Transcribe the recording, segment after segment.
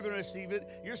going to receive it.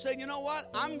 You're saying, you know what?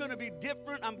 I'm going to be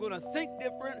different. I'm going to think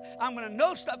different. I'm going to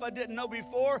know stuff I didn't know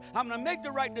before. I'm going to make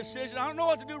the right decision. I don't know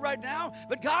what to do right now,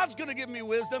 but God's going to give me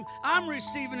wisdom. I'm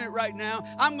receiving it right now.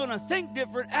 I'm going to think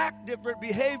different, act different,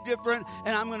 behave different,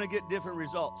 and I'm going to get different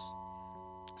results.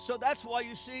 So that's why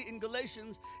you see in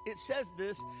Galatians, it says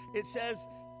this. It says,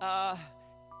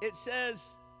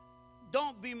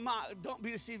 don't be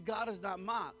deceived. God is not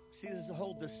mocked. See, this is a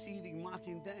whole deceiving,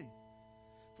 mocking thing.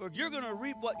 For you're going to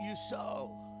reap what you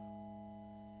sow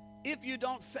if you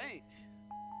don't faint.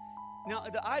 Now,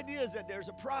 the idea is that there's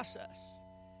a process.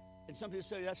 And some people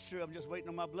say, that's true, I'm just waiting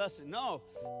on my blessing. No,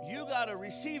 you got to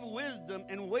receive wisdom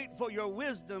and wait for your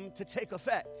wisdom to take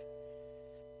effect.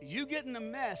 You get in a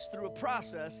mess through a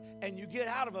process, and you get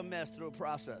out of a mess through a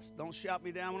process. Don't shout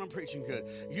me down when I'm preaching good.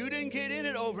 You didn't get in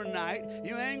it overnight.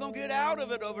 You ain't going to get out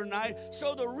of it overnight.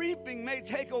 So the reaping may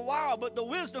take a while, but the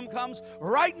wisdom comes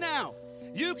right now.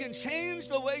 You can change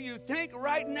the way you think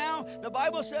right now. The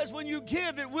Bible says when you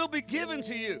give, it will be given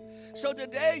to you. So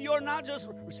today, you're not just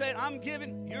saying, I'm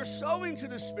giving. You're sowing to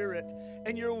the Spirit,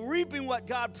 and you're reaping what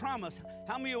God promised.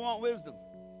 How many of you want wisdom?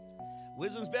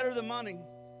 Wisdom's better than money.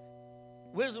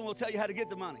 Wisdom will tell you how to get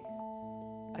the money.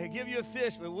 I could give you a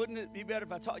fish, but wouldn't it be better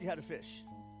if I taught you how to fish?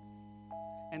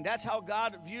 And that's how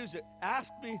God views it.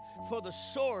 Ask me for the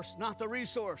source, not the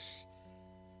resource.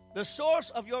 The source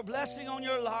of your blessing on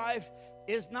your life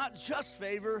is not just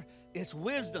favor, it's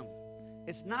wisdom.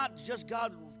 It's not just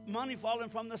God's money falling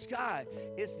from the sky.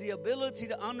 It's the ability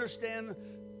to understand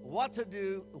what to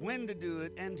do, when to do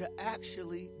it, and to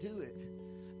actually do it.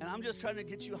 And I'm just trying to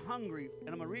get you hungry. And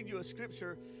I'm going to read you a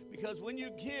scripture, because when you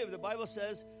give, the Bible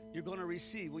says you're going to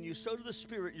receive. When you sow to the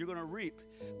Spirit, you're going to reap.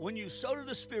 When you sow to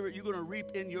the Spirit, you're going to reap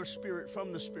in your spirit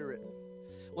from the Spirit.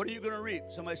 What are you going to reap?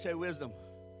 Somebody say wisdom.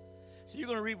 So you're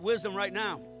going to reap wisdom right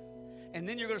now. And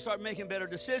then you're going to start making better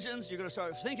decisions. You're going to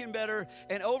start thinking better.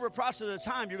 And over a process of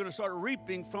time, you're going to start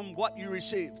reaping from what you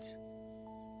received.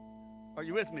 Are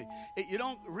you with me? You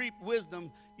don't reap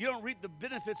wisdom. You don't reap the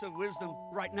benefits of wisdom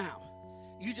right now.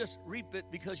 You just reap it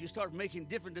because you start making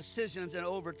different decisions. And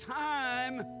over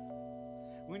time,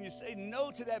 when you say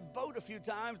no to that boat a few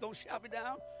times, don't shout me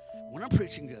down when I'm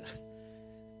preaching good.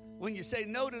 When you say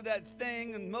no to that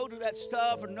thing and no to that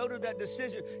stuff or no to that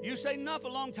decision, you say no for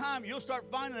a long time, you'll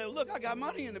start finding that, look, I got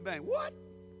money in the bank. What?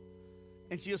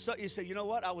 And so you say, you know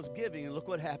what? I was giving, and look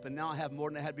what happened. Now I have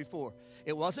more than I had before.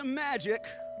 It wasn't magic.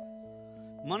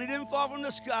 Money didn't fall from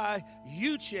the sky.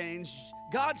 You changed.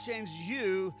 God changed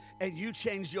you, and you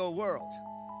changed your world.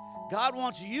 God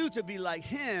wants you to be like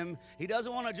Him. He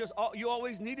doesn't want to just, you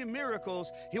always needed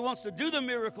miracles. He wants to do the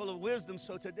miracle of wisdom.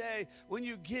 So today, when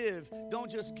you give,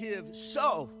 don't just give,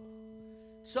 sow.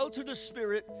 Sow to the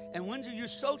Spirit. And when you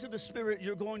sow to the Spirit,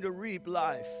 you're going to reap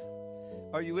life.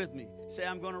 Are you with me? Say,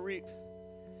 I'm going to reap.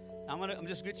 I'm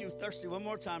just get you thirsty one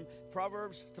more time.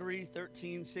 Proverbs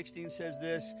 3:13-16 says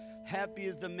this: happy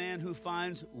is the man who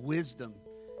finds wisdom,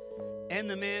 and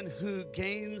the man who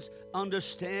gains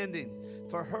understanding.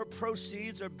 For her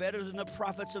proceeds are better than the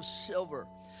profits of silver,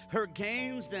 her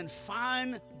gains than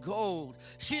fine gold.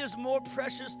 She is more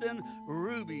precious than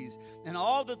rubies, and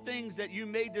all the things that you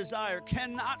may desire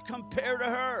cannot compare to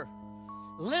her.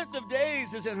 Length of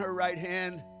days is in her right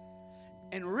hand,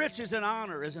 and riches and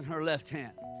honor is in her left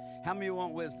hand. How many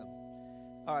want wisdom?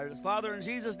 All right, Father, in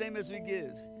Jesus' name, as we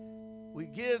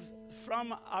give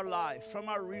from our life, from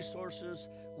our resources.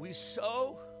 We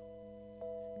sow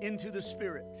into the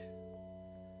Spirit.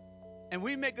 And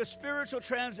we make a spiritual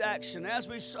transaction. As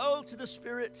we sow to the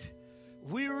Spirit,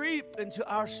 we reap into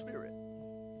our spirit.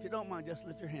 If you don't mind, just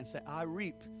lift your hand and say, I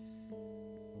reap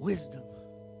wisdom.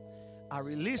 I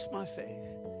release my faith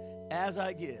as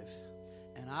I give,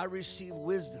 and I receive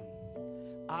wisdom.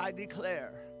 I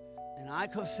declare and I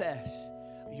confess,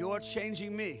 you're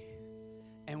changing me.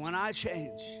 And when I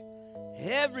change,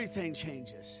 everything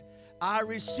changes. I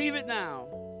receive it now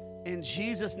in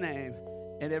Jesus' name.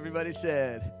 And everybody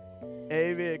said,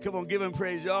 amen. Come on, give him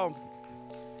praise, y'all.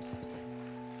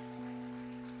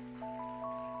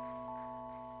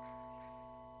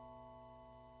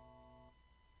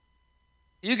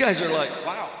 You guys are like,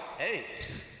 wow, hey,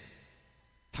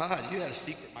 Todd, you had a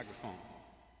secret microphone.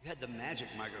 You had the magic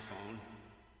microphone.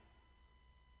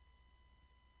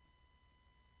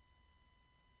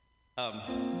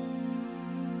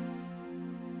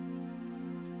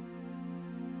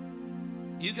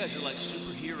 You guys are like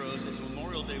superheroes. It's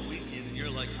Memorial Day weekend, and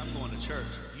you're like, I'm going to church.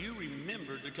 You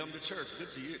remembered to come to church.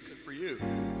 Good to you. Good for you.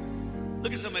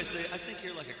 Look at somebody and say, I think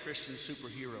you're like a Christian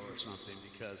superhero or something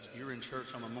because you're in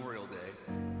church on Memorial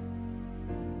Day.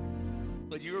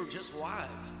 But you're just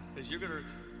wise because you're going to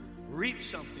reap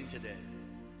something today.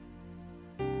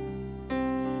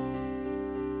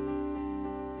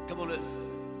 Come on,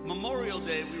 Memorial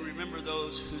Day, we remember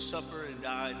those who suffered and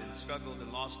died and struggled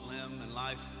and lost limb and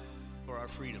life for our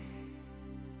freedom.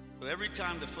 So every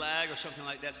time the flag or something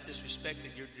like that's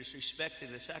disrespected, you're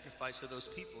disrespecting the sacrifice of those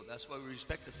people. That's why we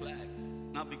respect the flag,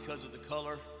 not because of the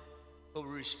color, but we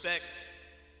respect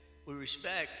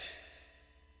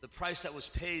the price that was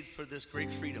paid for this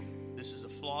great freedom. This is a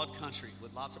flawed country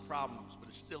with lots of problems, but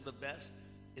it's still the best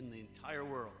in the entire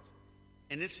world.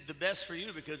 And it's the best for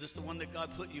you because it's the one that God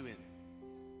put you in.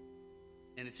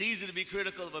 And it's easy to be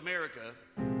critical of America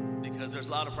because there's a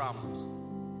lot of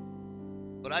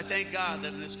problems. But I thank God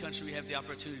that in this country we have the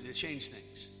opportunity to change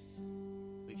things.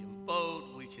 We can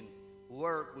vote, we can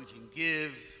work, we can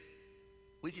give,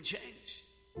 we can change.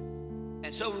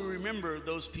 And so we remember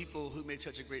those people who made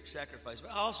such a great sacrifice.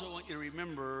 But I also want you to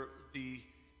remember the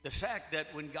fact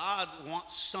that when God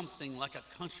wants something like a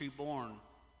country born,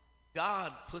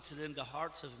 God puts it in the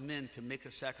hearts of men to make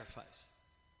a sacrifice.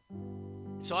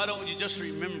 So I don't want you to just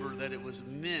remember that it was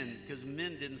men, because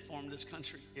men didn't form this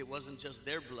country. It wasn't just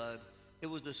their blood. It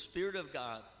was the Spirit of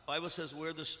God. The Bible says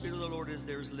where the Spirit of the Lord is,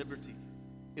 there is liberty.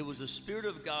 It was the Spirit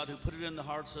of God who put it in the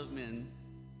hearts of men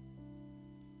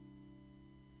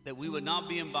that we would not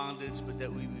be in bondage, but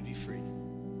that we would be free.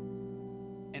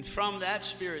 And from that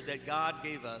Spirit that God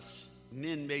gave us,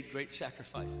 men made great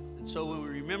sacrifices. And so when we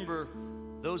remember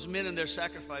those men and their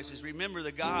sacrifices, remember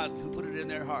the God who put it in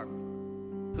their heart,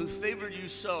 who favored you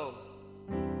so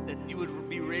that you would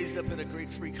be raised up in a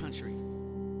great free country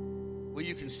where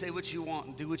you can say what you want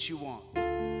and do what you want,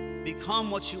 become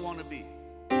what you want to be.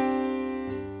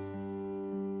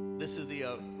 This is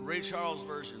the Ray Charles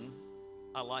version.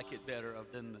 I like it better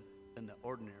than the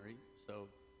ordinary. So,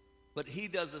 but he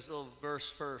does this little verse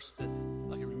first that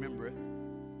I can remember it.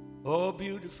 Oh,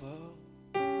 beautiful,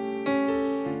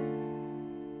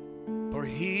 for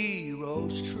he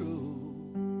rose true,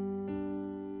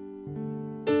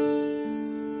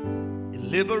 in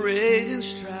liberating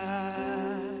strife,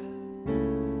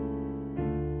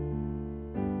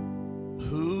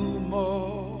 who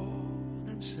more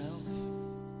than self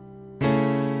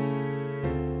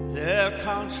their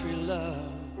country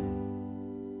love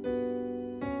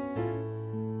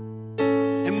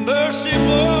and mercy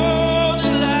more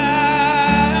than life,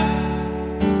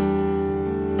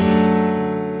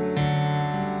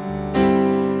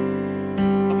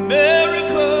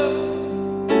 America,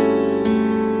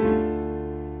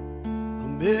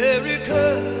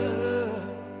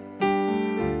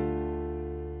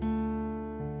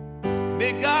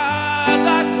 may God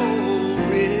thy gold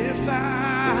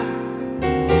refine,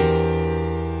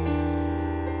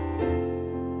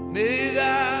 may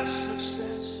thy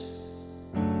success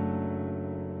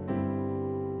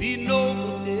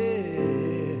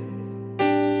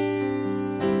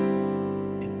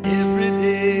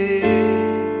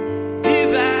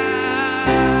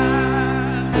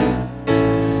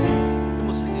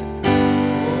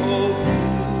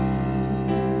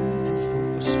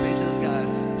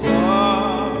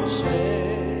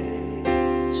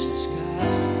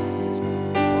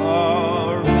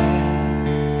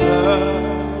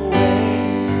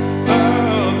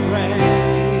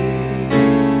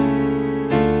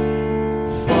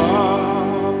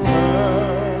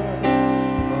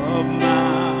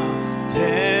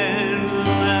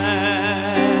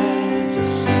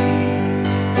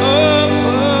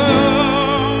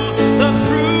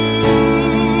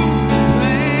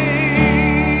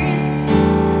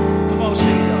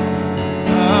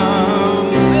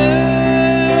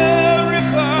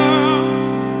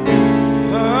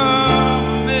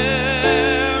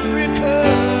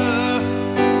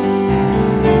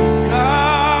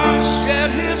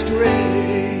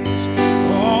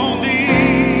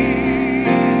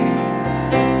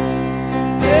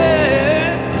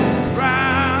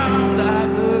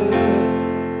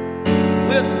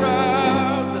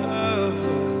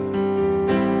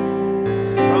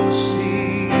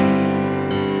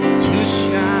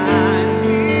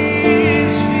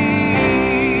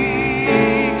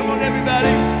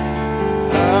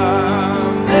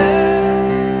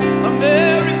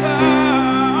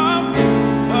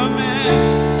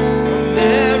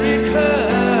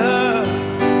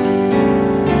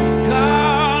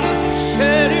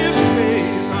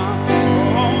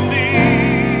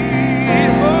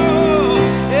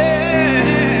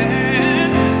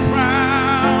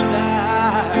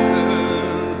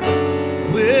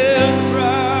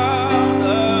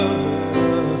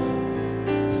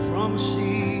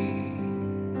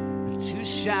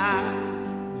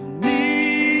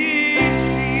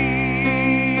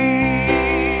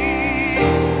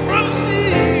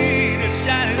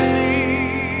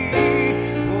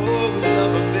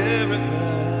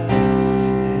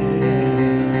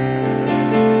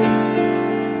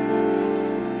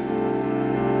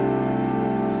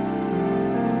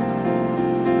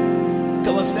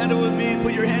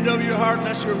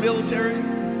unless you're military.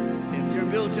 If you're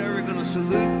military, we're going to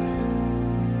salute.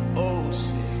 Oh,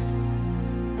 say,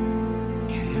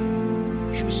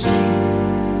 can you see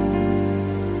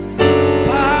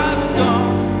by the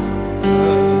dawn's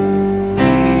early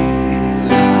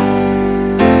light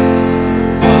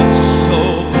what so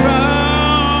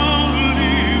proudly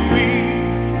we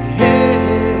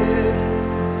hailed,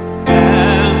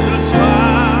 and the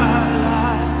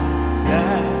twilight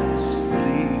that's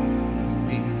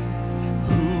gleaming,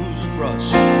 whose broad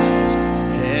stripes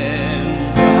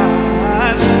and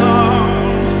bright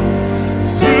stars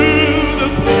through the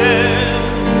perilous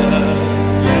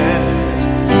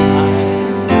fight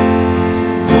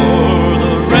o'er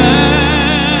the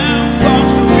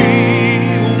ramparts we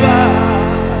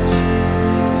watched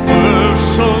were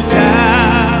so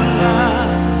gallantly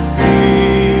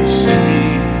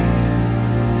streamed,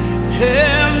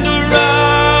 and the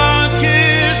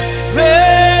rocket's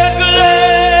red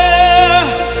glare,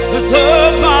 the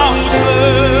bombs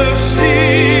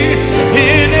bursting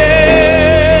in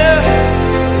air,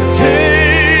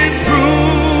 came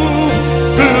proof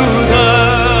through the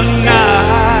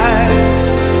night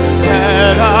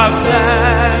that our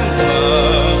flag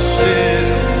was still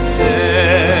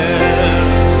there.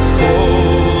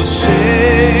 Oh,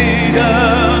 say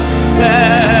does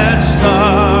that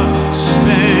star-spangled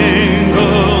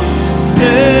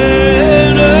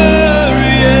banner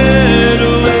yet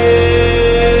wave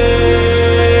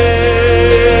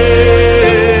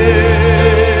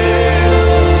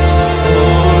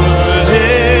o'er the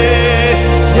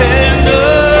land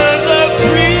of the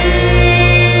free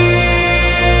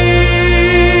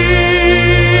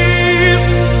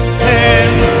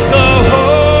and the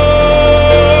home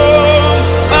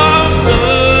of the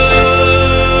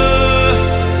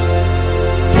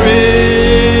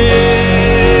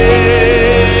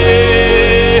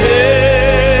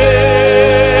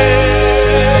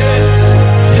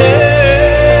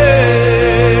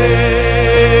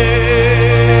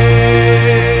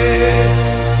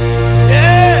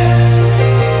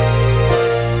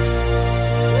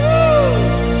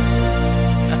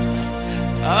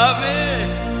Amen.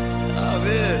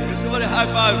 Amen. Give somebody a high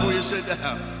five before you sit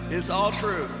down. It's all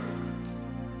true.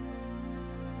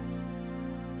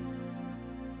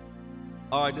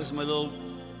 All right, this is my little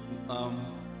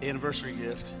anniversary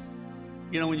gift.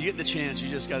 You know, when you get the chance, you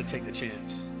just got to take the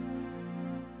chance.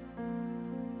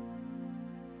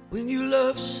 When you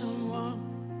love someone,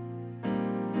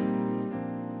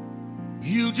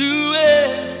 you do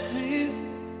everything.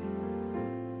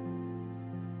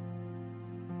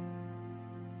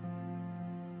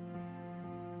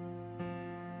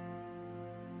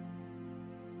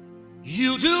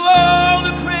 You do all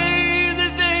the crazy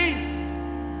things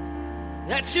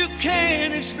that you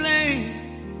can't explain.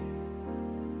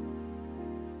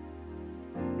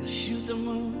 You shoot the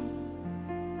moon,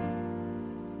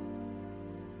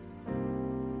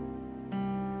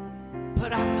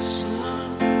 put out the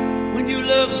sun. When you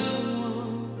love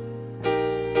someone,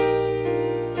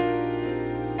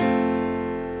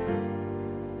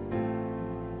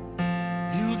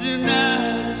 you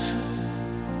deny the truth.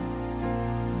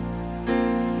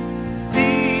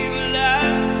 Leave a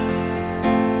lie.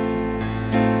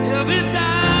 There'll be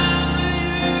times when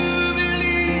you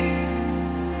believe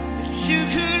that you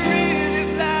could really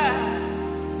fly,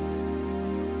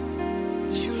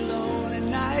 but your lonely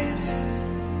nights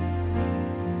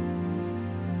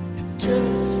have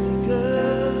just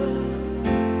begun.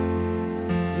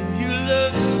 When you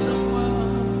love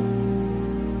someone,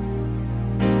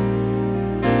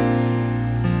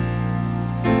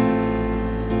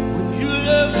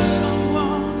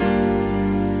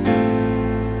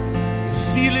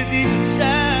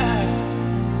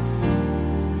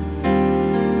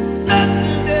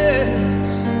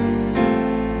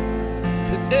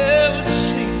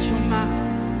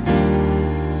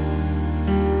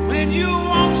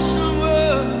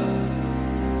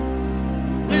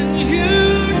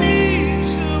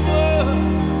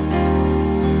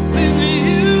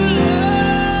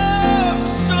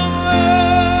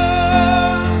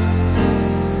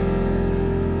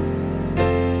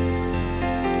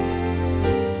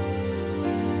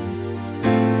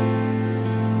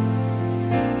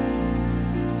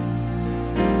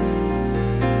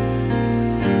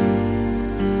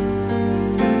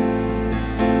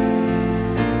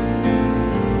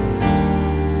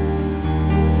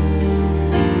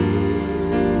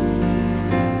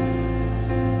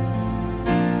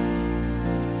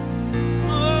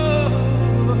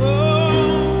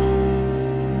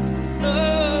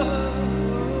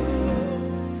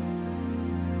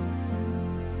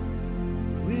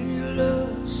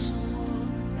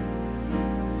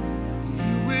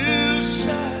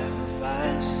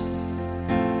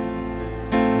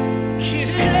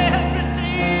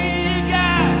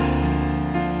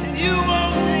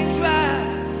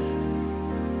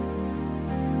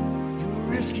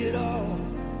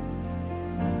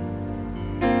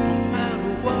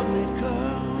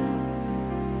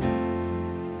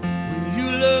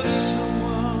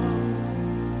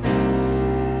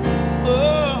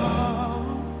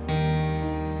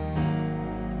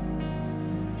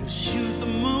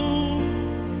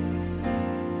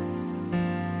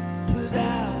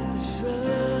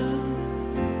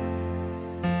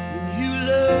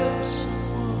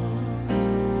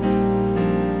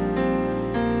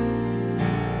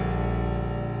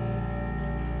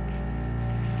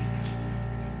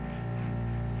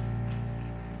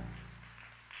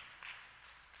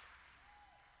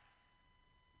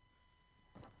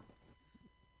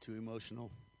 Too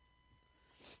emotional.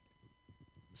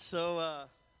 So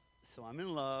I'm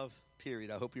in love, period.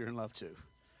 I hope you're in love too.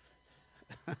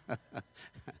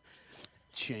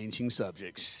 Changing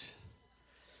subjects.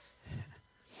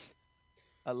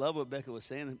 I love what Becca was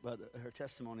saying, but her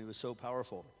testimony was so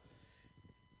powerful.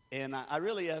 And I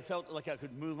really felt like I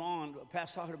could move on.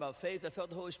 Past talking about faith, I felt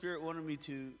the Holy Spirit wanted me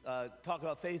to talk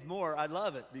about faith more. I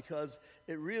love it because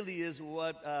it really is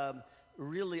what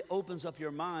really opens up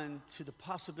your mind to the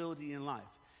possibility in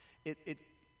life.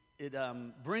 It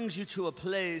brings you to a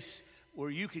place where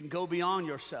you can go beyond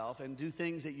yourself and do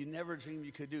things that you never dreamed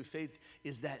you could do. Faith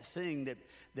is that thing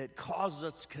that causes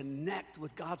us to connect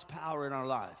with God's power in our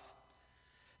life.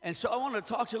 And so I want to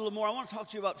talk to you a little more. I want to talk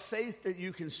to you about faith that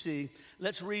you can see.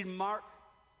 Let's read Mark,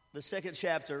 the 2nd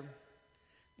chapter,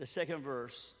 the 2nd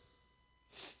verse.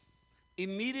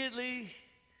 Immediately,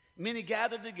 many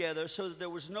gathered together so that there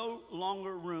was no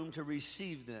longer room to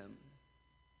receive them,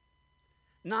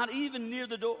 not even near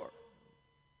the door.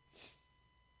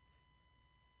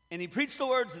 And he preached the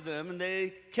words to them, and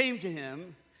they came to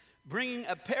him, bringing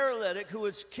a paralytic who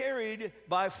was carried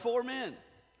by 4 men.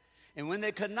 And when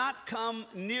they could not come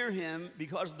near him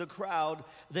because of the crowd,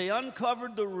 they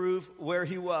uncovered the roof where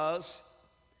he was.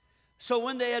 So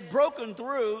when they had broken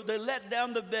through, they let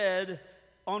down the bed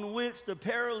on which the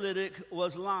paralytic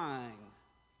was lying.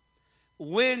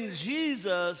 When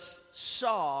Jesus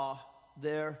saw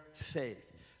their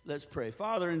faith. Let's pray.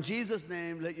 Father, in Jesus'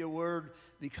 name, let your word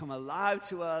become alive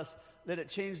to us. Let it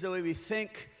change the way we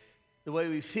think, the way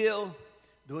we feel,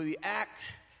 the way we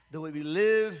act, the way we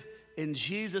live. In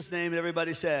Jesus' name,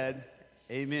 everybody said,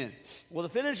 amen. Well, the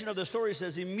finishing of the story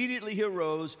says, immediately he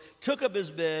arose, took up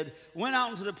his bed, went out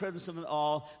into the presence of them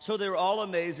all. So they were all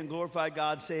amazed and glorified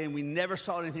God, saying, we never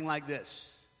saw anything like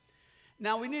this.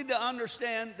 Now, we need to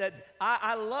understand that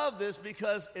I love this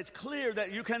because it's clear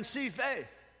that you can see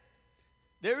faith.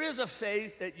 There is a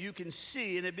faith that you can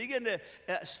see, and it began to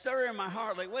stir in my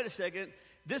heart, like, wait a second.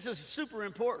 This is super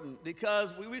important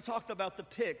because we talked about the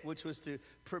pick, which was to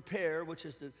prepare, which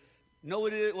is to know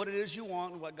what it is you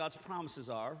want and what God's promises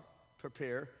are.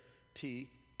 Prepare,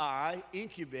 P-I,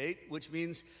 incubate, which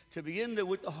means to begin to,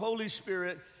 with the Holy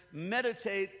Spirit,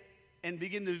 meditate and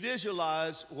begin to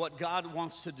visualize what God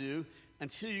wants to do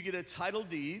until you get a title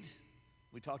deed.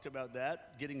 We talked about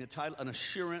that, getting a title, an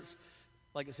assurance,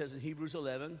 like it says in Hebrews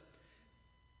 11.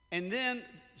 And then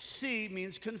C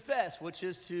means confess, which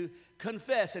is to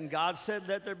confess. And God said,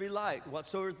 let there be light.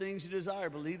 Whatsoever things you desire,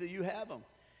 believe that you have them.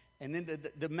 And then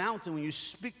the mountain, when you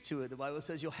speak to it, the Bible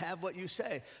says you'll have what you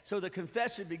say. So the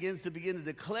confession begins to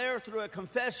declare through a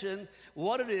confession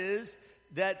what it is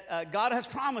that God has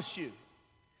promised you.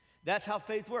 That's how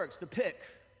faith works, the pick.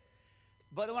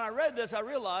 But when I read this, I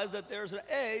realized that there's an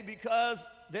A because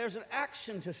there's an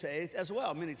action to faith as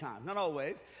well, many times, not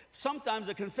always. Sometimes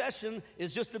a confession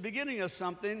is just the beginning of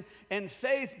something, and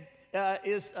faith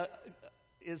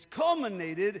is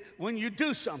culminated when you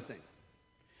do something.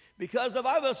 Because the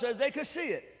Bible says they could see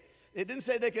it. It didn't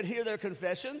say they could hear their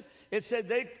confession. It said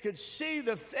they could see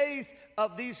the faith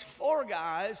of these 4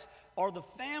 guys or the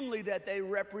family that they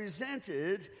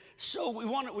represented. So we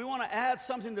want to add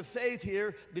something to faith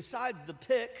here besides the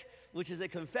pick, which is a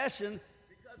confession,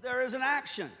 because there is an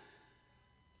action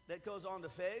that goes on to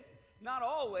faith. Not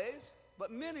always,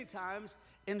 but many times,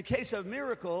 in the case of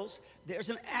miracles, there's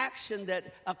an action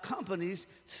that accompanies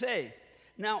faith.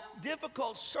 Now,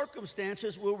 difficult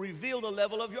circumstances will reveal the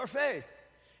level of your faith.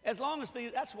 As long as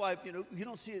that's why, you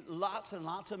don't see lots and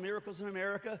lots of miracles in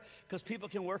America, because people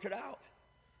can work it out.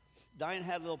 Diane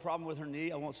had a little problem with her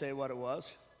knee. I won't say what it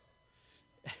was.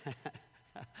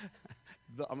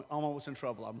 I'm almost in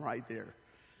trouble. I'm right there.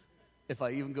 If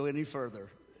I even go any further,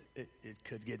 it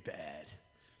could get bad.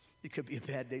 It could be a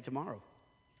bad day tomorrow.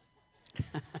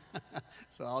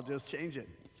 So I'll just change it.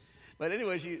 But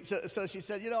anyway, so she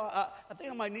said, I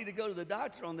think I might need to go to the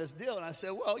doctor on this deal. And I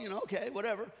said, well, okay,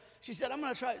 whatever. She said, I'm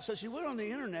going to try it. So she went on the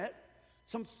internet,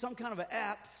 some kind of an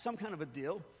app, some kind of a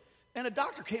deal. And a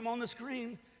doctor came on the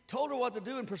screen, told her what to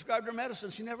do, and prescribed her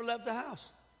medicine. She never left the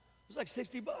house. It was like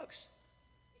 $60.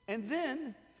 And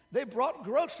then they brought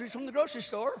groceries from the grocery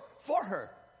store for her.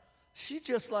 She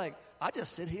just I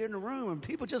just sit here in the room and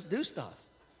people just do stuff.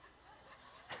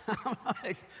 I'm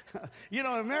like, in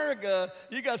America,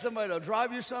 you got somebody that'll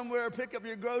drive you somewhere, pick up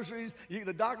your groceries.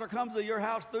 The doctor comes to your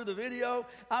house through the video.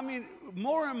 I mean,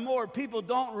 more and more people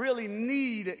don't really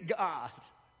need God.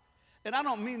 And I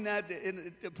don't mean that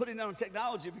in putting down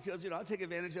technology because, I take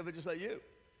advantage of it just like you.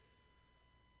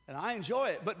 And I enjoy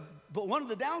it. But one of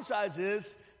the downsides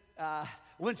is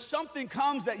when something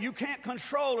comes that you can't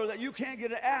control or that you can't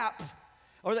get an app,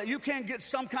 or that you can't get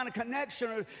some kind of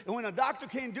connection, or when a doctor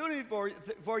can't do anything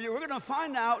for you, we're going to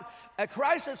find out a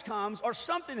crisis comes or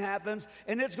something happens,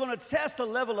 and it's going to test the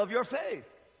level of your faith.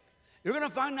 You're going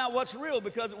to find out what's real,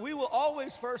 because we will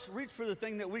always first reach for the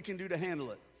thing that we can do to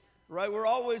handle it, right? We're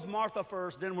always Martha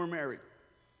first, then we're Mary,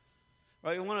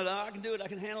 right? You want to, I can do it, I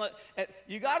can handle it. And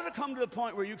you got to come to the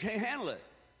point where you can't handle it.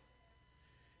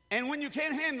 And when you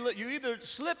can't handle it, you either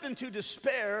slip into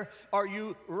despair or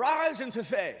you rise into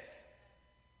faith.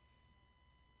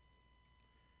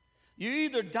 You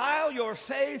either dial your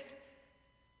faith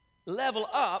level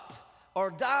up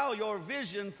or dial your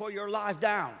vision for your life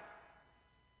down.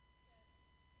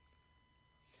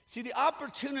 See, the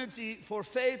opportunity for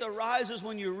faith arises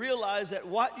when you realize that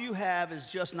what you have is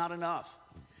just not enough.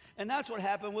 And that's what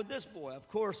happened with this boy. Of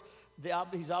course,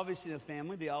 he's obviously in a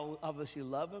family. They obviously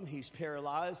love him. He's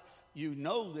paralyzed. You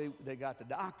know they got the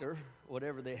doctor,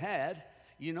 whatever they had.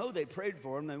 You know they prayed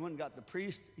for him. They went and got the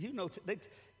priest. You know,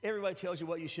 everybody tells you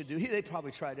what you should do. They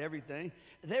probably tried everything.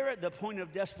 They're at the point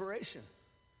of desperation.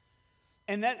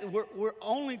 And that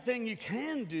only thing you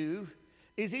can do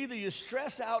is either you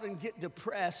stress out and get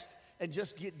depressed and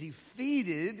just get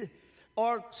defeated,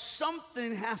 or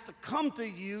something has to come to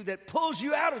you that pulls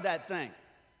you out of that thing.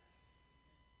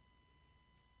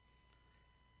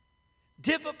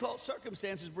 Difficult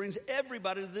circumstances brings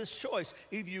everybody to this choice.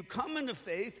 Either you come into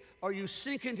faith or you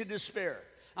sink into despair.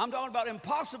 I'm talking about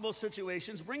impossible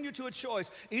situations bring you to a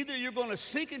choice. Either you're going to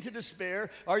sink into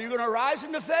despair or you're going to rise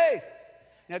into faith.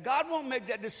 Now, God won't make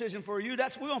that decision for you.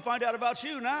 We're going to find out about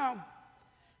you now.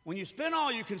 When you spend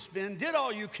all you can spend, did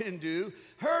all you can do,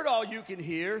 heard all you can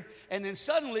hear, and then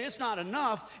suddenly it's not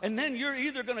enough, and then you're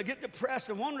either going to get depressed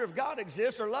and wonder if God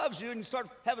exists or loves you, and you start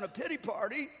having a pity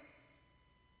party,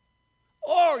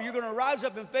 or you're going to rise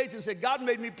up in faith and say, God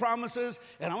made me promises,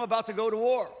 and I'm about to go to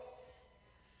war.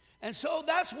 And so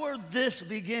that's where this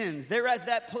begins. They're at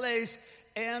that place,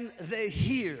 and they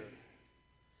hear.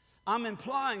 I'm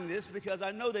implying this because I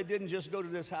know they didn't just go to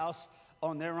this house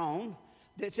on their own.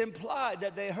 It's implied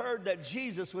that they heard that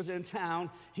Jesus was in town.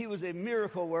 He was a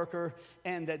miracle worker,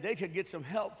 and that they could get some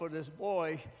help for this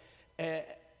boy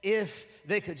if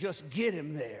they could just get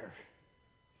him there.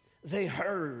 They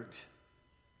heard.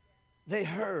 They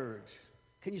heard.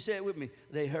 Can you say it with me?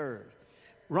 They heard.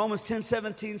 Romans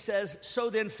 10:17 says, so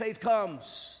then faith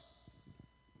comes.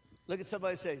 Look at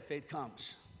somebody say, faith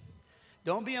comes.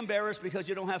 Don't be embarrassed because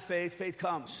you don't have faith. Faith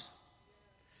comes.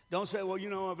 Don't say, well, you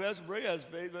know, Pastor Bray has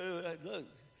faith. Look,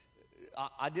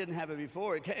 I didn't have it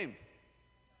before it came.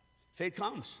 Faith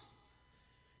comes.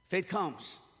 Faith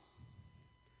comes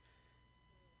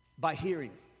by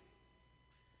hearing.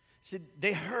 See,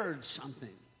 they heard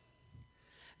something.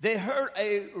 They heard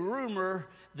a rumor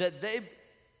that they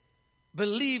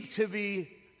believed to be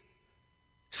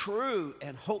true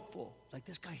and hopeful. Like,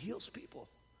 this guy heals people.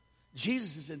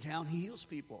 Jesus is in town, he heals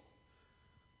people.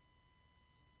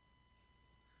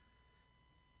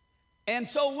 And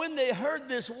so when they heard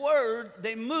this word,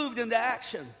 they moved into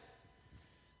action.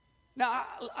 Now,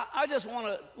 I just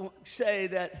want to say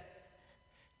that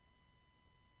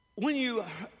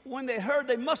when they heard,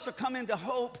 they must have come into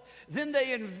hope. Then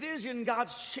they envisioned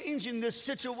God's changing this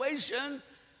situation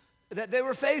that they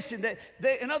were facing.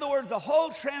 In other words, the whole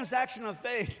transaction of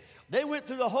faith, they went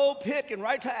through the whole pick and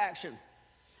right to action.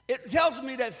 It tells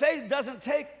me that faith doesn't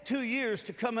take 2 years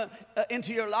to come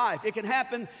into your life. It can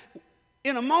happen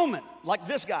in a moment, like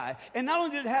this guy. And not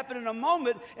only did it happen in a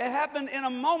moment, it happened in a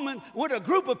moment with a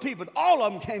group of people. All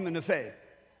of them came into faith.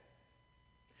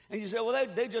 And you say, well,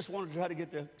 they just wanted to try to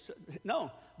get there.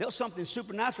 No, there was something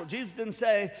supernatural. Jesus didn't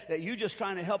say that you just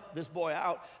trying to help this boy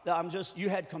out, that you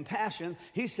had compassion.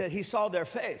 He said he saw their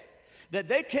faith, that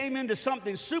they came into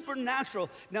something supernatural.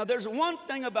 Now, there's one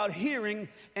thing about hearing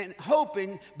and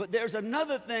hoping, but there's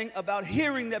another thing about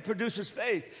hearing that produces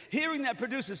faith. Hearing that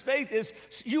produces faith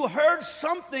is you heard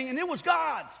something and it was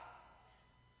God's.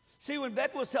 See, when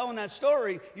Beck was telling that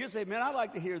story, you say, man, I'd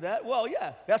like to hear that. Well,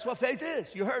 yeah, that's what faith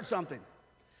is. You heard something.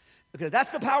 Because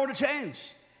that's the power to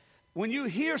change. When you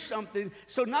hear something,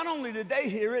 so not only did they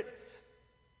hear it,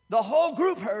 the whole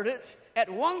group heard it. At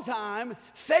one time,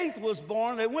 faith was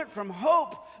born. They went from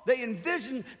hope. They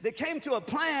envisioned, they came to a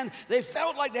plan. They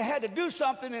felt like they had to do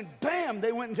something, and bam,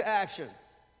 they went into action.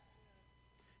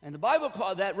 And the Bible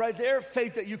called that right there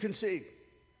faith that you can see.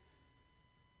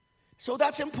 So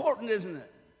that's important, isn't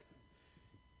it?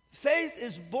 Faith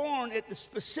is born at the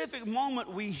specific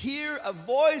moment we hear a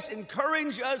voice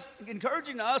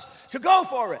encouraging us to go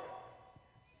for it.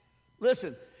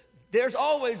 Listen, there's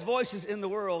always voices in the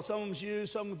world. Some of them's you,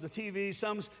 some of the TV,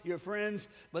 some's your friends.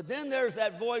 But then there's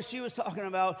that voice she was talking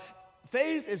about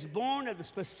Faith is born at the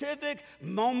specific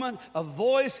moment a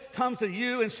voice comes to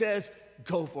you and says,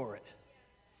 go for it.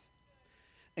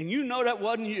 And you know that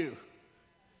wasn't you.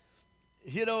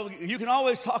 You know, you can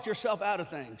always talk yourself out of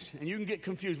things, and you can get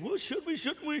confused. Well, should we,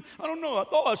 shouldn't we? I don't know. I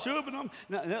thought I should, but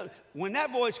no. When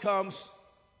that voice comes,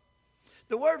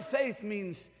 the word faith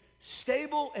means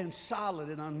stable and solid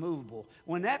and unmovable.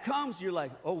 When that comes, you're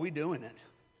like, oh, we doing it.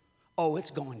 Oh,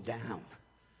 it's going down.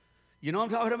 You know what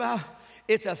I'm talking about?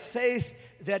 It's a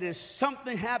faith that is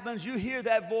something happens, you hear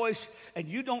that voice, and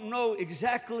you don't know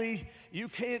exactly, you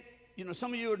can't, you know,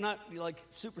 some of you are not like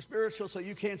super spiritual, so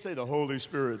you can't say the Holy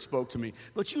Spirit spoke to me.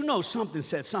 But you know something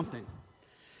said something.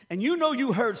 And you know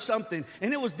you heard something,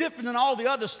 and it was different than all the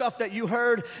other stuff that you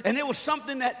heard, and it was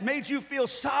something that made you feel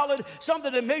solid,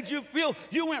 something that made you feel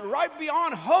you went right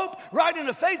beyond hope, right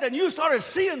into faith, and you started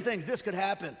seeing things. This could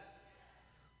happen.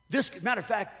 This, matter of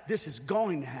fact, this is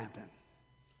going to happen.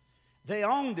 They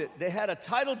owned it. They had a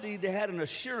title deed. They had an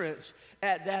assurance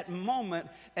at that moment,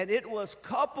 and it was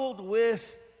coupled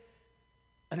with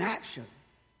an action.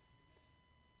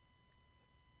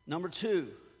 Number two.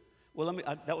 Well,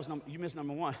 you missed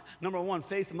number one. Number one,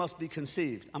 faith must be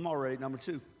conceived. I'm already number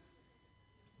two.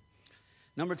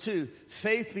 Number two,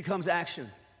 faith becomes action.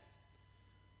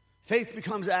 Faith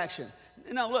becomes action.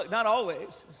 Now, look, not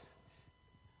always.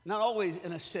 Not always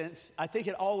in a sense. I think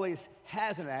it always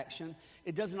has an action.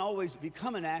 It doesn't always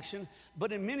become an action.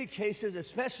 But in many cases,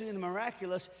 especially in the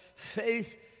miraculous,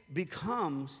 faith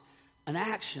becomes an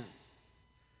action.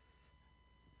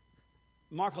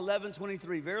 Mark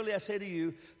 11:23, verily I say to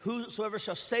you, whosoever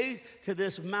shall say to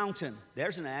this mountain,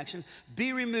 there's an action,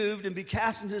 be removed and be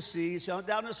cast into the sea, shall not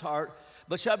doubt in his heart,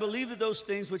 but shall believe that those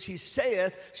things which he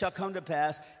saith shall come to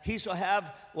pass, he shall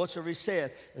have whatsoever he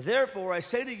saith. Therefore I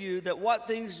say to you that what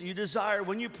things you desire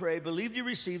when you pray, believe you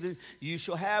receive them, you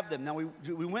shall have them. Now we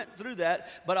went through that,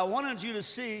 but I wanted you to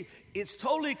see it's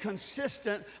totally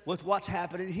consistent with what's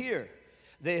happening here.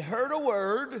 They heard a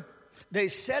word. They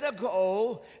set a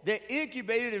goal, they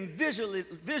incubated and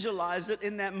visualized it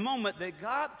in that moment. They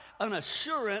got an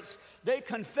assurance, they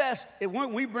confessed,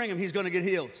 when we bring him, he's going to get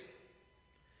healed.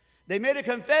 They made a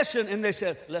confession and they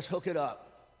said, let's hook it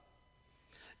up.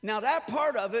 Now that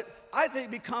part of it, I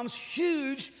think, becomes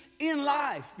huge in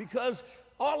life because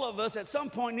all of us at some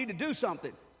point need to do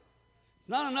something. It's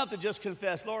not enough to just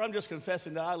confess, Lord, I'm just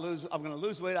confessing that I'm going to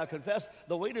lose weight. I confess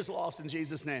the weight is lost in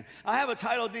Jesus' name. I have a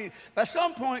title deed. At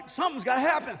some point, something's got to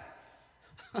happen.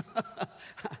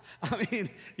 I mean,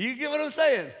 you get what I'm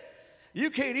saying?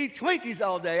 You can't eat Twinkies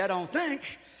all day, I don't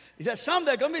think. There's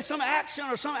going to be some action,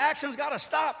 or some action's got to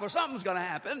stop, or something's going to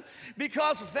happen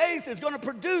because faith is going to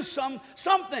produce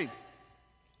something.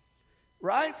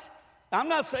 Right? I'm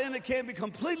not saying it can't be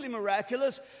completely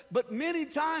miraculous, but many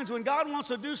times when God wants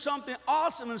to do something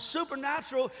awesome and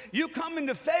supernatural, you come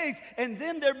into faith, and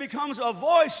then there becomes a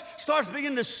voice starts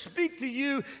beginning to speak to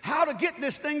you how to get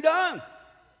this thing done.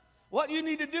 What you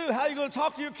need to do, how you're going to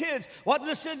talk to your kids, what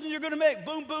decision you're going to make,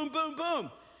 boom, boom, boom,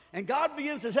 boom. And God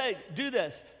begins to say, do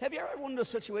this. Have you ever had one of those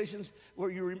situations where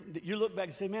you look back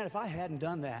and say, man, if I hadn't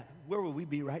done that, where would we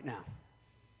be right now?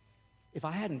 If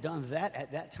I hadn't done that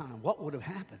at that time, what would have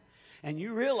happened? And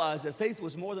you realize that faith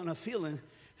was more than a feeling.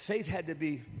 Faith had to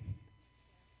be,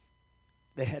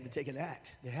 they had to take an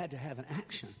act. They had to have an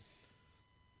action.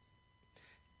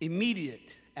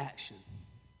 Immediate action.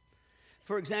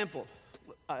 For example,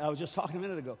 I was just talking a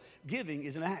minute ago, giving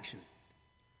is an action.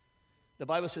 The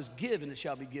Bible says, give and it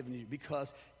shall be given you,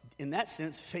 because in that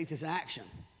sense, faith is an action.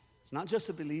 It's not just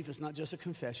a belief, it's not just a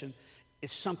confession,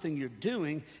 it's something you're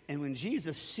doing, and when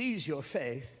Jesus sees your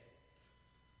faith,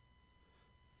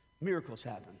 miracles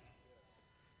happen.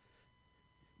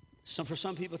 For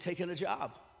some people, taking a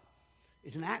job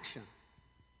is an action.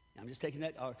 I'm just taking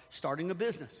that, or starting a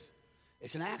business.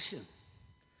 It's an action.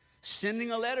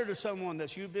 Sending a letter to someone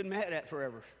that you've been mad at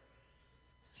forever.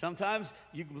 Sometimes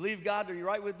you believe God or you're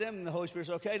right with them, and the Holy Spirit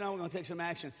says, okay, now we're going to take some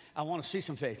action. I want to see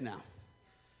some faith now.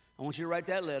 I want you to write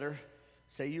that letter.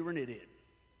 Say you were an idiot.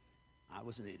 I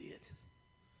was an idiot.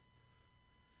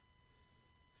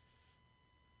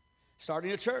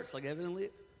 Starting a church, like Evan and Leah.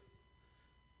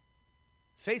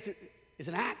 Faith is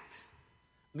an act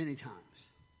many times.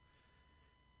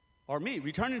 Or me,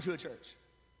 returning to a church.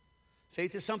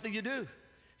 Faith is something you do.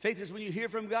 Faith is when you hear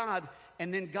from God,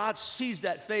 and then God sees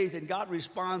that faith, and God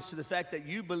responds to the fact that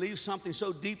you believe something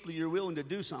so deeply you're willing to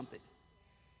do something.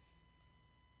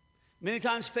 Many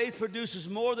times faith produces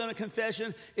more than a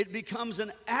confession. It becomes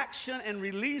an action and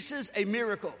releases a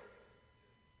miracle.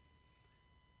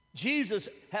 Jesus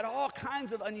had all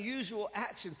kinds of unusual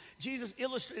actions. Jesus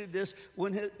illustrated this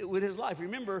with his life.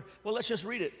 Remember, well, let's just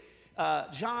read it.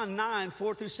 John 9,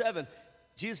 4 through 7.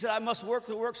 Jesus said, I must work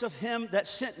the works of him that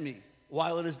sent me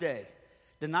while it is day.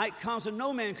 The night comes and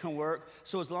no man can work,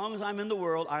 so as long as I'm in the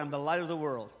world, I am the light of the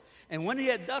world. And when he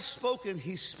had thus spoken,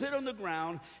 he spit on the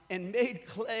ground and made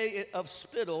clay of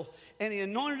spittle, and he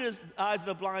anointed his eyes of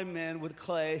the blind man with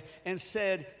clay and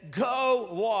said, go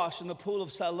wash in the pool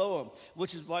of Siloam,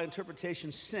 which is by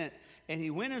interpretation sent. And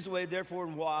he went his way, therefore,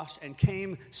 and washed and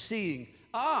came seeing.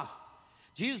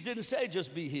 Jesus didn't say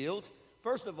just be healed.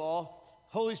 First of all,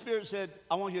 Holy Spirit said,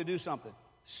 I want you to do something.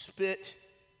 Spit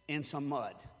in some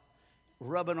mud.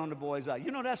 Rub it on the boy's eye.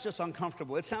 You know, that's just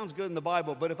uncomfortable. It sounds good in the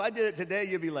Bible, but if I did it today,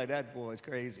 you'd be like, that boy's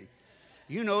crazy.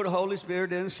 You know the Holy Spirit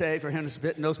didn't say for him to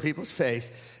spit in those people's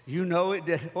face. You know it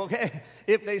did. Okay,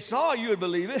 if they saw you would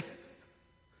believe it.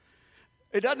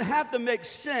 It doesn't have to make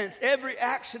sense. Every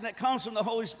action that comes from the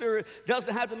Holy Spirit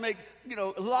doesn't have to make,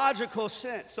 logical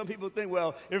sense. Some people think,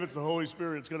 well, if it's the Holy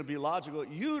Spirit, it's going to be logical.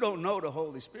 You don't know the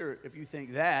Holy Spirit if you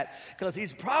think that, because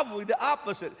he's probably the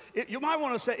opposite. You might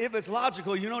want to say, if it's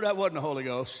logical, you know that wasn't the Holy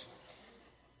Ghost.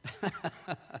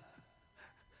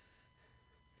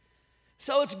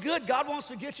 So it's good. God wants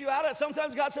to get you out of it.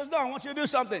 Sometimes God says, no, I want you to do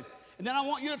something. And then I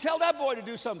want you to tell that boy to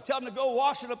do something. Tell him to go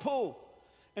wash in the pool.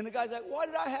 And the guy's like, why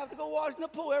did I have to go wash in the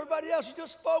pool? Everybody else, you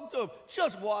just spoke to him.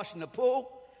 Just wash in the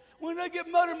pool. When they get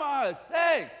mud in my eyes,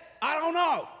 hey, I don't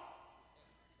know.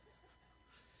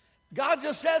 God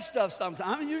just says stuff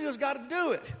sometimes, and you just got to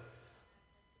do it.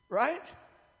 Right?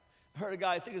 I heard a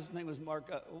guy, I think his name was Mark,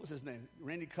 what was his name?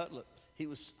 Randy Cutler. He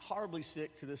was horribly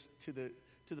sick to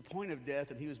the point of death,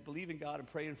 and he was believing God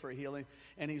and praying for a healing.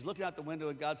 And he's looking out the window,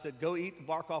 and God said, go eat the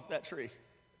bark off that tree.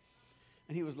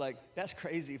 And he was like, that's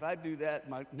crazy. If I do that,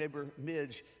 my neighbor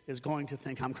Midge is going to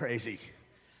think I'm crazy.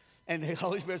 And the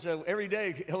Holy Spirit said, every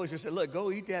day, the Holy Spirit said, look,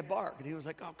 go eat that bark. And he was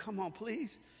like, oh, come on,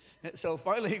 please. And so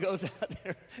finally he goes out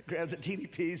there, grabs a teeny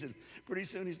piece, and pretty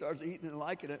soon he starts eating and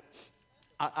liking it.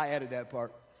 I added that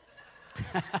part.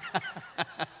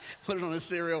 Put it on his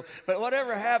cereal. But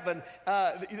whatever happened,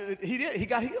 he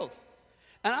got healed.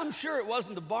 And I'm sure it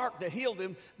wasn't the bark that healed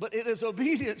him, but it is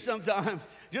obedience sometimes.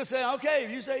 Just saying, okay, if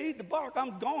you say eat the bark,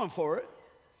 I'm going for it.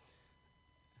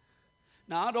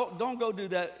 Now, don't go do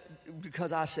that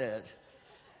because I said.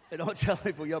 And don't tell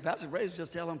people, Pastor Bray's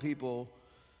just telling people.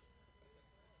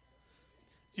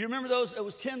 Do you remember those? It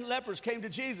was 10 lepers came to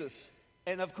Jesus.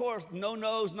 And, of course, no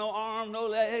nose, no arm, no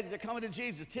legs. They're coming to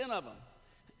Jesus, 10 of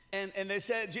them. And they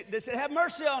said, have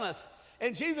mercy on us.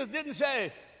 And Jesus didn't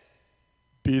say,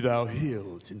 be thou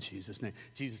healed in Jesus' name.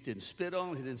 Jesus didn't spit on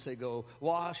him. He didn't say go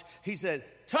wash. He said,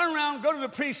 turn around, go to the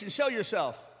priest and show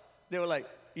yourself. They were like,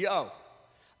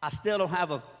 I still don't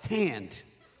have a hand.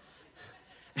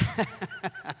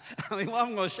 I mean, what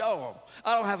am I going to show them?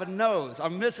 I don't have a nose.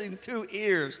 I'm missing 2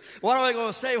 ears. What am I going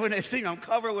to say when they see me? I'm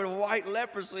covered with white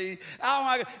leprosy.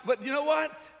 But you know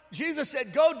what? Jesus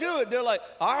said, go do it. They're like,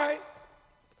 all right.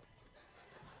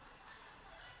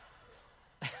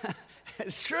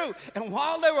 It's true. And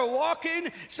while they were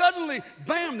walking, suddenly,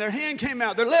 bam, their hand came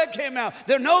out, their leg came out,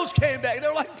 their nose came back. They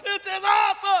were like, this is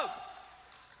awesome.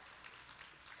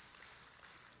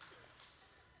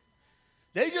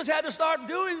 They just had to start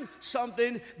doing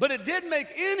something, but it didn't make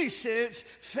any sense.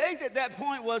 Faith at that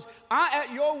point was,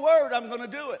 at your word, I'm going to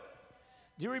do it.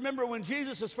 Do you remember when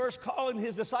Jesus was first calling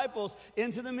his disciples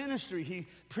into the ministry? He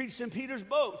preached in Peter's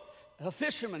boat, a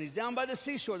fisherman. He's down by the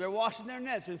seashore. They're washing their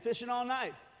nets, been fishing all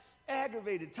night.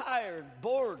 Aggravated, tired,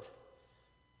 bored,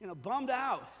 bummed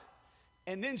out.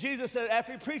 And then Jesus said,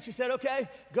 after he preached, he said, okay,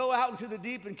 go out into the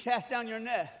deep and cast down your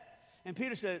net. And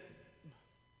Peter said,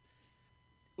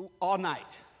 all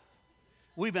night.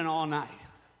 We've been all night.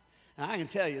 And I can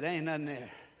tell you, there ain't nothing there.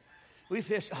 We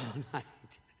fished all night.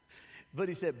 But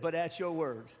he said, but at your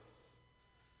word,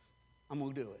 I'm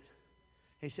going to do it.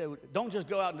 He said, don't just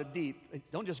go out in the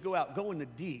deep. Don't just go out. Go in the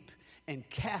deep and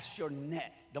cast your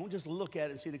net. Don't just look at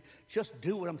it and see. Just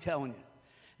do what I'm telling you.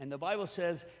 And the Bible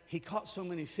says he caught so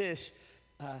many fish,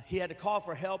 he had to call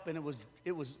for help, and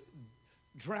it was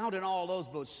drowning all those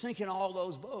boats, sinking all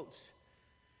those boats.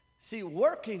 See,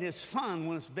 working is fun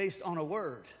when it's based on a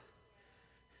word.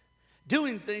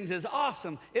 Doing things is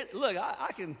awesome. Look,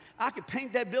 I could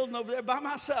paint that building over there by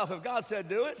myself if God said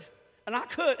do it. And I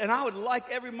could, and I would like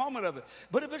every moment of it.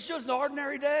 But if it's just an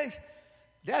ordinary day,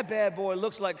 that bad boy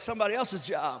looks like somebody else's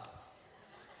job.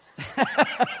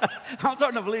 I'm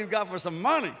starting to believe God for some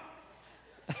money.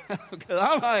 Because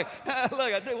I'm like,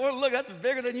 look, I tell you, look, that's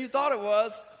bigger than you thought it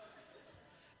was.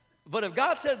 But if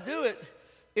God said do it,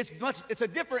 it's a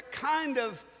different kind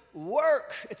of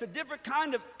work. It's a different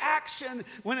kind of action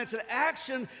when it's an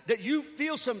action that you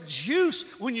feel some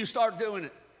juice when you start doing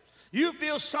it. You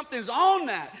feel something's on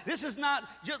that. This is not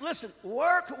just, listen,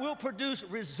 work will produce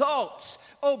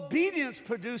results. Obedience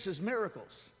produces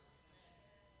miracles.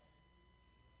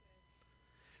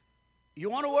 You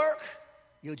want to work?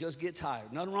 You'll just get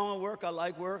tired. Nothing wrong with work. I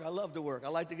like work. I love to work. I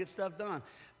like to get stuff done.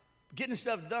 Getting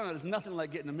stuff done is nothing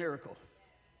like getting a miracle.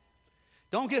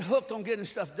 Don't get hooked on getting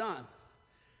stuff done.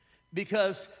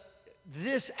 Because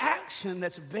this action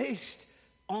that's based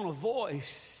on a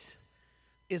voice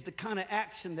is the kind of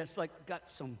action that's like got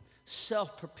some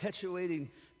self-perpetuating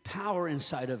power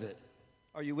inside of it.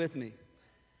 Are you with me?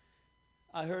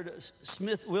 I heard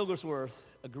Smith Wigglesworth,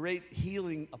 a great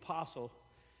healing apostle.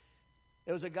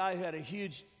 There was a guy who had a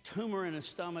huge tumor in his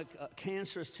stomach, a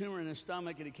cancerous tumor in his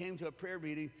stomach, and he came to a prayer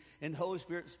meeting, and the Holy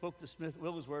Spirit spoke to Smith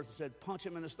Wigglesworth and said, punch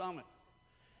him in the stomach.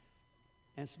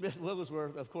 And Smith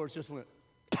Wigglesworth, of course, just went,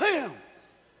 bam!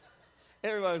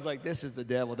 Everybody was like, this is the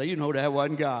devil. You know that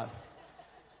wasn't God.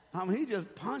 I mean, he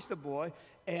just punched the boy,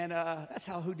 and that's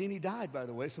how Houdini died, by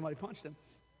the way. Somebody punched him.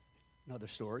 Another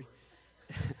story.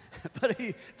 but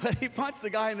he punched the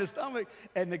guy in the stomach,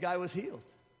 and the guy was healed.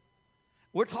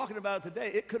 We're talking about it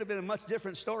today. It could have been a much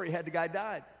different story had the guy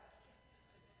died.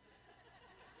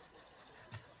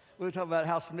 We were talking about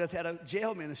how Smith had a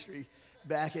jail ministry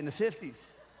back in the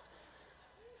 50s.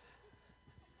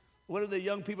 One of the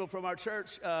young people from our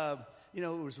church,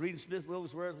 was reading Smith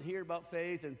Wigglesworth, hearing about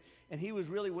faith, and he was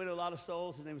really winning a lot of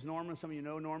souls. His name was Norman. Some of you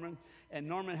know Norman. And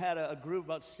Norman had a group,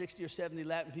 about 60 or 70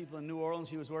 Latin people in New Orleans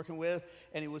he was working with.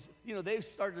 And he was, they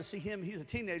started to see him. He's a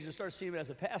teenager, started seeing him as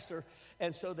a pastor.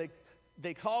 And so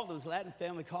they called him, his Latin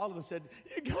family called him and said,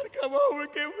 you got to come over,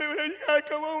 you got to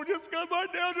come over, just come right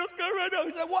now, just come right now.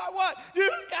 He said, what? You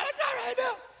just got to come right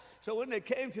now. So when he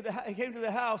came to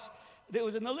the house, they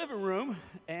was in the living room,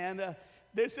 and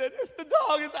they said, it's the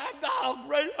dog, it's our dog,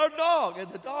 right? Our dog.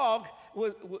 And the dog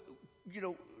was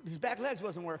his back legs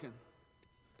wasn't working.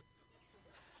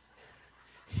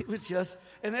 He was just,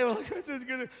 and they were like, this is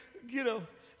going to,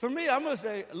 for me, I'm going to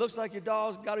say, it looks like your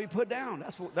dog's got to be put down.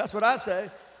 That's what I say.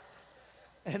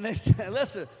 And they said,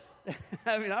 listen,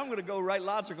 I'm going to go right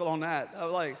logical on that.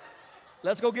 I'm like,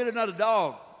 let's go get another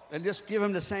dog and just give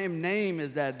him the same name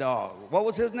as that dog. What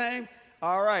was his name?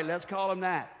 All right, let's call him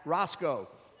that. Roscoe.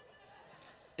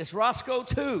 It's Roscoe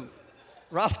 2.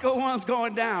 Roscoe 1's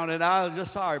going down, and I was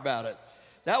just sorry about it.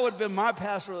 That would have been my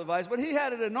pastoral advice. But he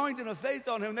had an anointing of faith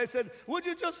on him. They said, would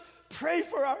you just pray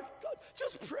for I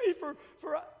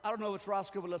don't know if it's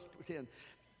Roscoe, but let's pretend.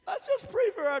 Let's just pray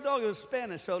for our dog. It was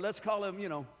Spanish, so let's call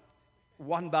him,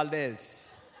 Juan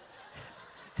Valdez.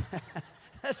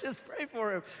 Let's just pray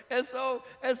for him. And so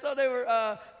they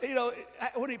were,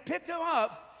 when he picked him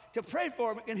up to pray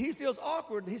for him, and he feels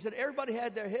awkward, he said everybody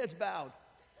had their heads bowed.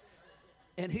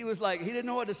 And he was like, he didn't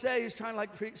know what to say. He was trying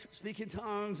to speak in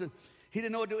tongues, and he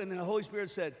didn't know what to do. And then the Holy Spirit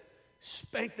said,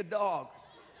 spank the dog.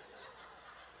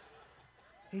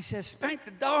 He said, spank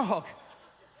the dog.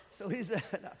 So he said,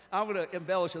 I'm going to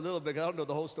embellish a little bit because I don't know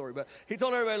the whole story. But he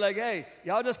told everybody, like, hey,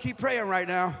 y'all just keep praying right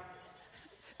now.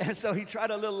 And so he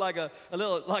tried a little like a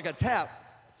tap.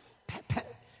 Pat, pat.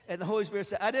 And the Holy Spirit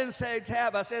said, I didn't say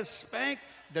tap. I said spank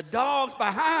the dogs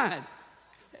behind.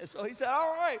 And so he said,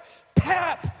 all right,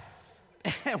 tap.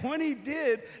 And when he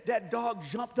did, that dog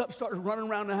jumped up, started running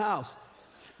around the house.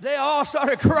 They all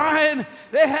started crying.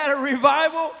 They had a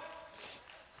revival.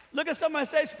 Look at somebody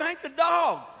say, spank the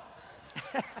dog.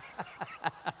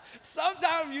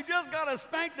 Sometimes you just got to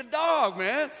spank the dog,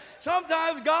 man.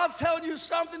 Sometimes God's telling you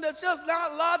something that's just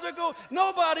not logical.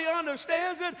 Nobody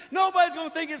understands it. Nobody's going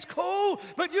to think it's cool.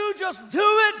 But you just do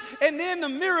it, and then the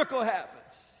miracle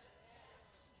happens.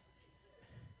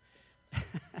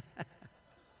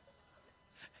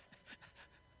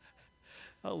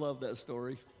 I love that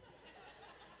story.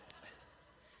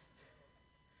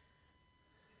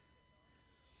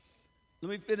 Let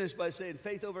me finish by saying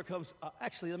faith overcomes.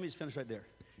 Actually, let me just finish right there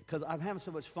because I'm having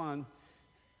so much fun.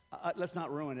 Let's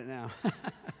not ruin it now.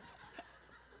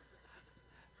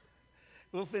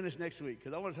 We'll finish next week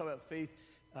because I want to talk about faith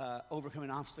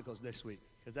overcoming obstacles next week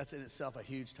because that's in itself a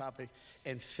huge topic,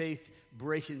 and faith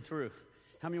breaking through.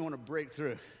 How many want to break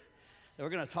through? And we're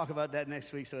going to talk about that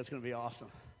next week, so it's going to be awesome.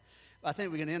 I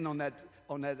think we can end on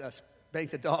that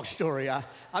spank the dog story.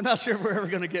 I'm not sure if we're ever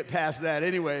going to get past that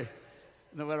anyway.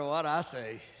 No matter what I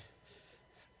say.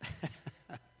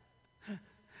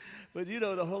 But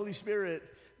the Holy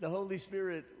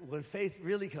Spirit, when faith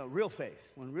really comes,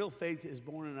 when real faith is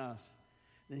born in us,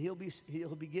 then he'll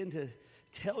begin to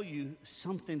tell you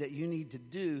something that you need to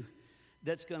do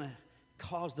that's going to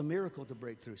cause the miracle to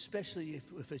break through, especially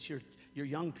if it's your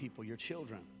young people, your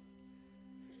children.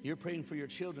 You're praying for your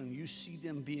children, you see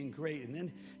them being great, and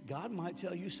then God might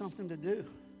tell you something to do.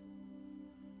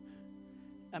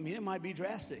 I mean, it might be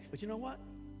drastic, but you know what?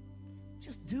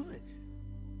 Just do it.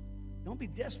 Don't be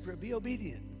desperate. Be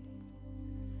obedient.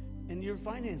 In your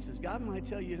finances, God might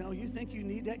tell you, you think you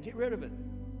need that, get rid of it.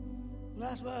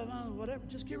 Last whatever,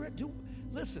 just get rid.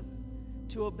 Listen,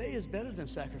 to obey is better than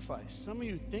sacrifice. Some of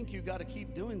you think you got to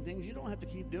keep doing things you don't have to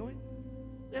keep doing.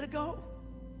 Let it go.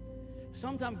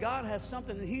 Sometimes God has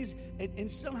something,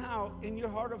 and somehow in your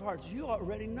heart of hearts, you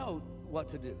already know what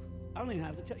to do. I don't even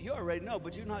have to tell you. You already know,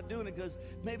 but you're not doing it because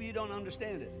maybe you don't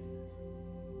understand it.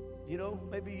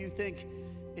 Maybe you think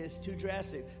it's too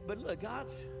drastic. But look,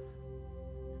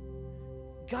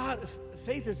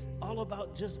 faith is all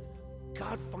about just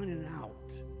God finding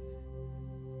out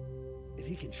if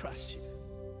he can trust you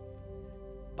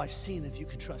by seeing if you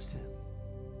can trust him.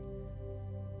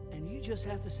 And you just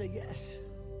have to say yes.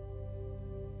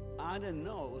 I didn't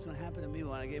know it was going to happen to me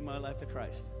when I gave my life to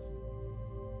Christ.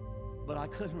 But I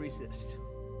couldn't resist.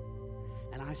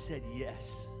 And I said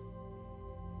yes.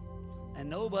 And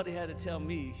nobody had to tell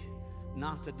me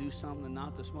not to do something,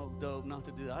 not to smoke dope, not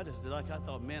to do that. I just did like I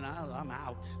thought, man, I'm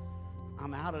out.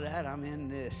 I'm out of that. I'm in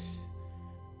this.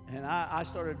 And I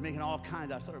started making all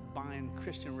kinds. I started buying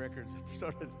Christian records.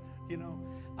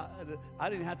 I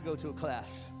didn't have to go to a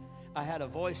class. I had a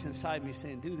voice inside me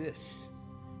saying, do this.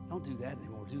 Don't do that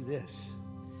anymore. Do this.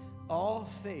 All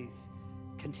faith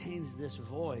contains this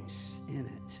voice in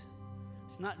it.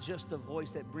 It's not just the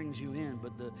voice that brings you in,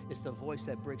 but it's the voice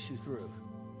that breaks you through.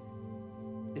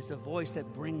 It's the voice that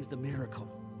brings the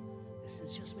miracle. It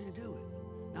says, just, man, do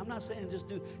it. Now, I'm not saying just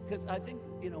do, because I think,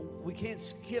 we can't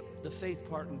skip the faith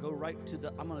part and go right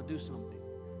to I'm going to do something.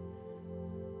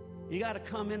 You got to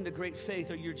come into great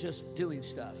faith or you're just doing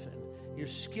stuff and you're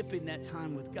skipping that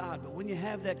time with God. But when you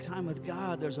have that time with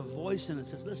God, there's a voice in it that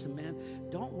says, listen, man,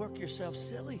 don't work yourself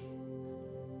silly.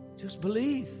 Just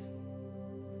believe.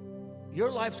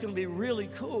 Your life's going to be really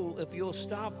cool if you'll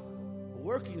stop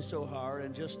working so hard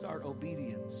and just start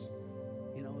obedience.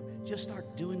 Just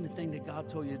start doing the thing that God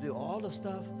told you to do. All the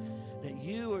stuff that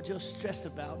you are just stressed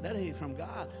about, that ain't from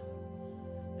God.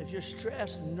 If you're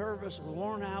stressed, nervous,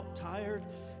 worn out, tired,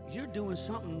 you're doing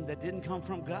something that didn't come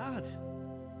from God.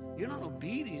 You're not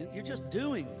obedient. You're just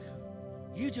doing.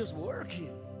 You're just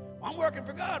working. Well, I'm working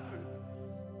for God.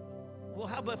 Well,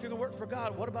 how about if you're going to work for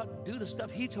God, what about do the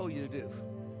stuff he told you to do?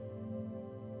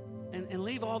 And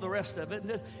leave all the rest of it.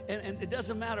 And it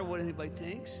doesn't matter what anybody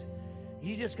thinks.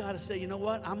 You just got to say, you know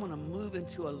what? I'm going to move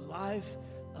into a life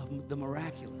of the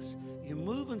miraculous. You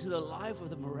move into the life of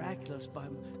the miraculous by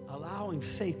allowing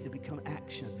faith to become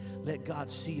action. Let God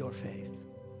see your faith.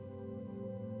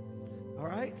 All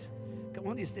right? Come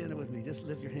on, you stand up with me. Just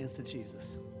lift your hands to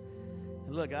Jesus.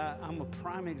 And look, I'm a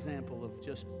prime example of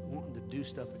just wanting to do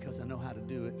stuff because I know how to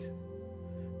do it.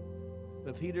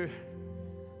 But Peter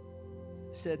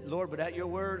said, Lord, but at your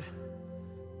word,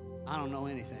 I don't know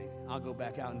anything. I'll go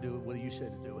back out and do it whether you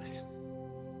said to do it.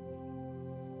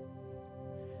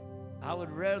 I would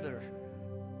rather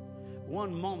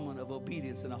one moment of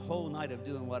obedience than a whole night of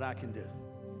doing what I can do.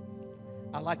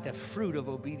 I like the fruit of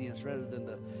obedience rather than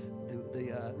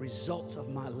the results of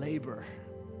my labor.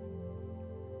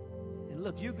 And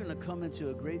look, you're going to come into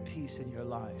a great peace in your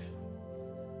life.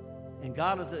 And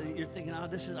God you're thinking, I'm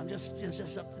just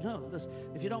up to, no.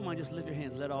 If you don't mind, just lift your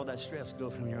hands. Let all that stress go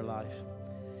from your life.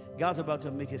 God's about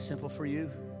to make it simple for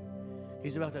you.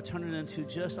 He's about to turn it into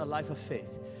just a life of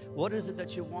faith. What is it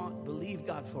that you want? Believe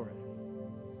God for it.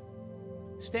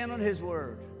 Stand on his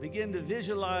word. Begin to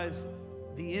visualize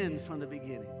the end from the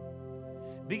beginning.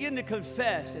 Begin to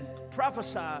confess and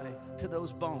prophesy to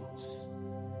those bones.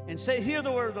 And say, hear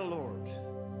the word of the Lord.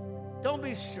 Don't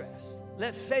be stressed.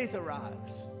 Let faith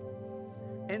arise.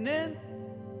 And then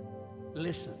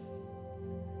listen.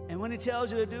 And when he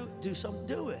tells you to do something,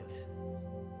 do it.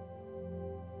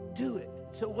 Do it.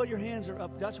 So while your hands are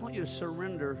up, I just want you to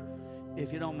surrender,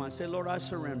 if you don't mind. Say, Lord, I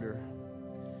surrender.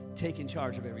 Taking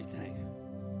charge of everything.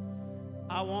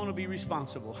 I want to be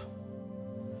responsible.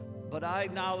 But I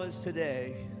acknowledge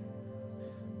today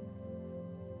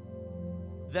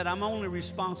that I'm only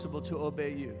responsible to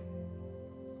obey you.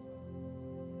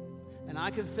 And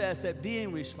I confess that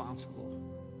being responsible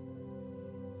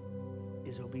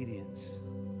is obedience.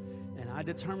 And I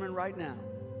determine right now,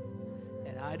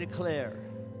 and I declare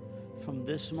from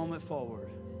this moment forward,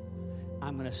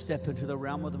 I'm going to step into the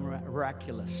realm of the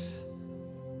miraculous.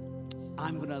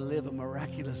 I'm going to live a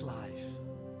miraculous life.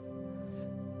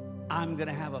 I'm going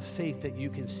to have a faith that you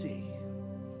can see.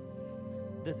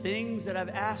 The things that I've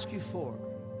asked you for,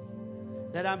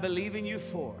 that I'm believing you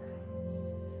for,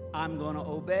 I'm going to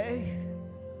obey,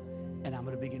 and I'm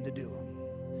going to begin to do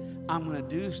them. I'm going to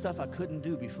do stuff I couldn't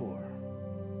do before.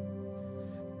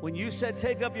 When you said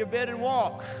take up your bed and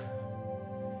walk,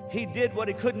 he did what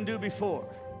he couldn't do before.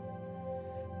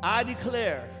 I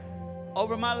declare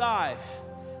over my life,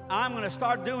 I'm going to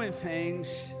start doing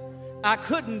things I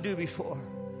couldn't do before.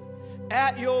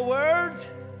 At your word,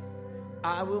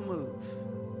 I will move.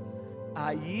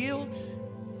 I yield,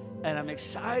 and I'm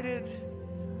excited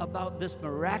about this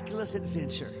miraculous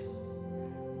adventure.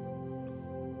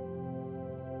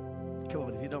 Come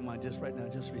on, if you don't mind, just right now,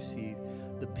 just receive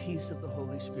the peace of the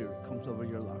Holy Spirit comes over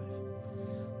your life.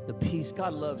 The peace.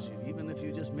 God loves you, even if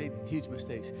you just made huge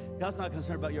mistakes. God's not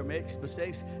concerned about your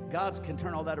mistakes. God can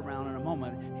turn all that around in a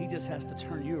moment. He just has to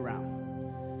turn you around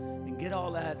and get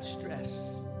all that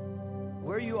stress.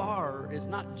 Where you are is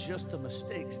not just the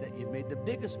mistakes that you made. The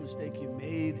biggest mistake you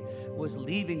made was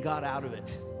leaving God out of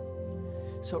it.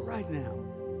 So right now,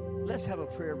 let's have a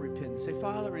prayer of repentance. Say,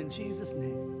 Father, in Jesus'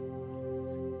 name,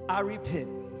 I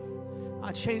repent.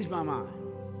 I change my mind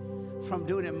from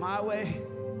doing it my way.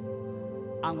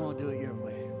 I'm going to do it your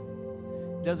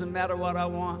way. Doesn't matter what I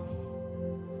want.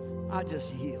 I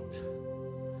just yield.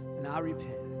 And I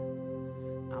repent.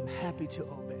 I'm happy to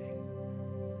obey.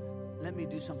 Let me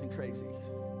do something crazy.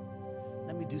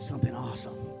 Let me do something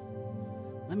awesome.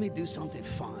 Let me do something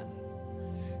fun.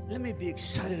 Let me be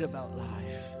excited about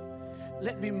life.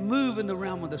 Let me move in the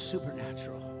realm of the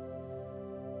supernatural.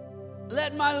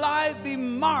 Let my life be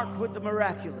marked with the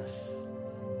miraculous.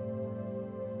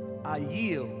 I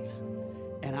yield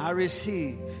and I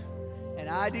receive and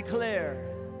I declare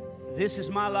this is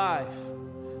my life.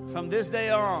 From this day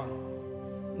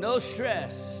on, no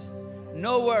stress,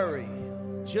 no worry,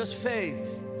 just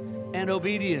faith and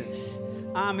obedience.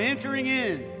 I'm entering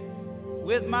in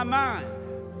with my mind,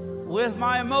 with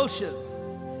my emotion,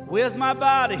 with my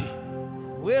body,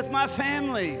 with my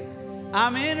family.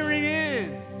 I'm entering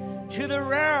in to the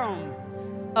realm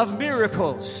of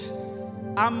miracles.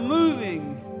 I'm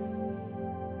moving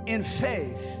in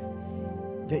faith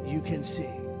that you can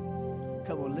see.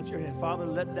 Come on, lift your hand. Father,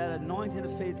 let that anointing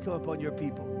of faith come upon your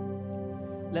people.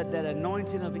 Let that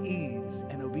anointing of ease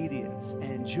and obedience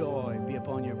and joy be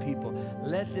upon your people.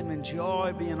 Let them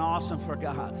enjoy being awesome for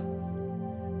God.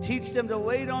 Teach them to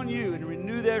wait on you and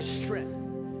renew their strength.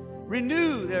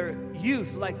 Renew their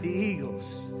youth like the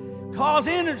eagles. Cause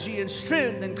energy and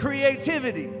strength and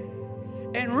creativity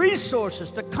and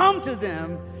resources to come to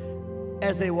them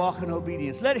as they walk in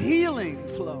obedience. Let healing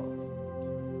flow.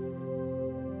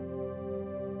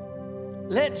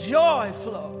 Let joy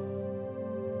flow.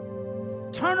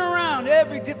 Turn around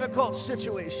every difficult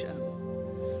situation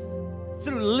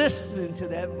through listening to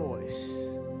that voice.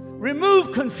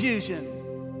 Remove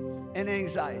confusion and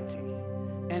anxiety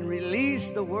and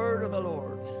release the word of the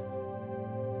Lord.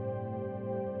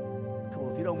 Come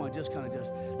on, if you don't mind,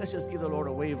 let's just give the Lord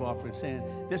a wave offering saying,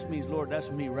 this means, Lord,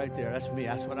 that's me right there. That's me.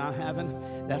 That's what I'm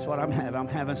having. That's what I'm having. I'm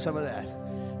having some of that.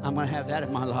 I'm going to have that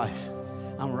in my life.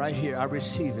 I'm right here. I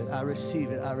receive it. I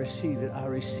receive it. I receive it. I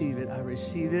receive it. I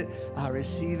receive it. I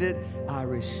receive it. I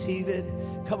receive it.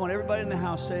 Come on, everybody in the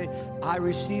house say, I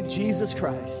receive Jesus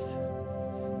Christ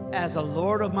as the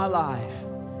Lord of my life.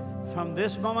 From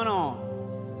this moment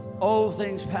on, old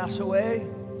things pass away.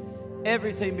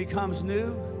 Everything becomes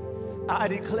new. I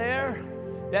declare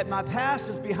that my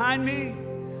past is behind me.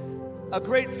 A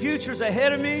great future is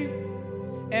ahead of me.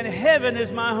 And heaven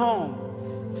is my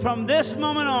home. From this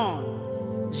moment on,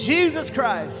 Jesus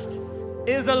Christ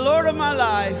is the Lord of my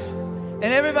life. And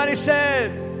everybody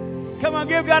said, come on,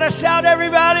 give God a shout,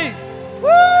 everybody.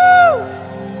 Woo!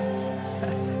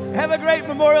 Have a great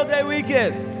Memorial Day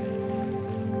weekend.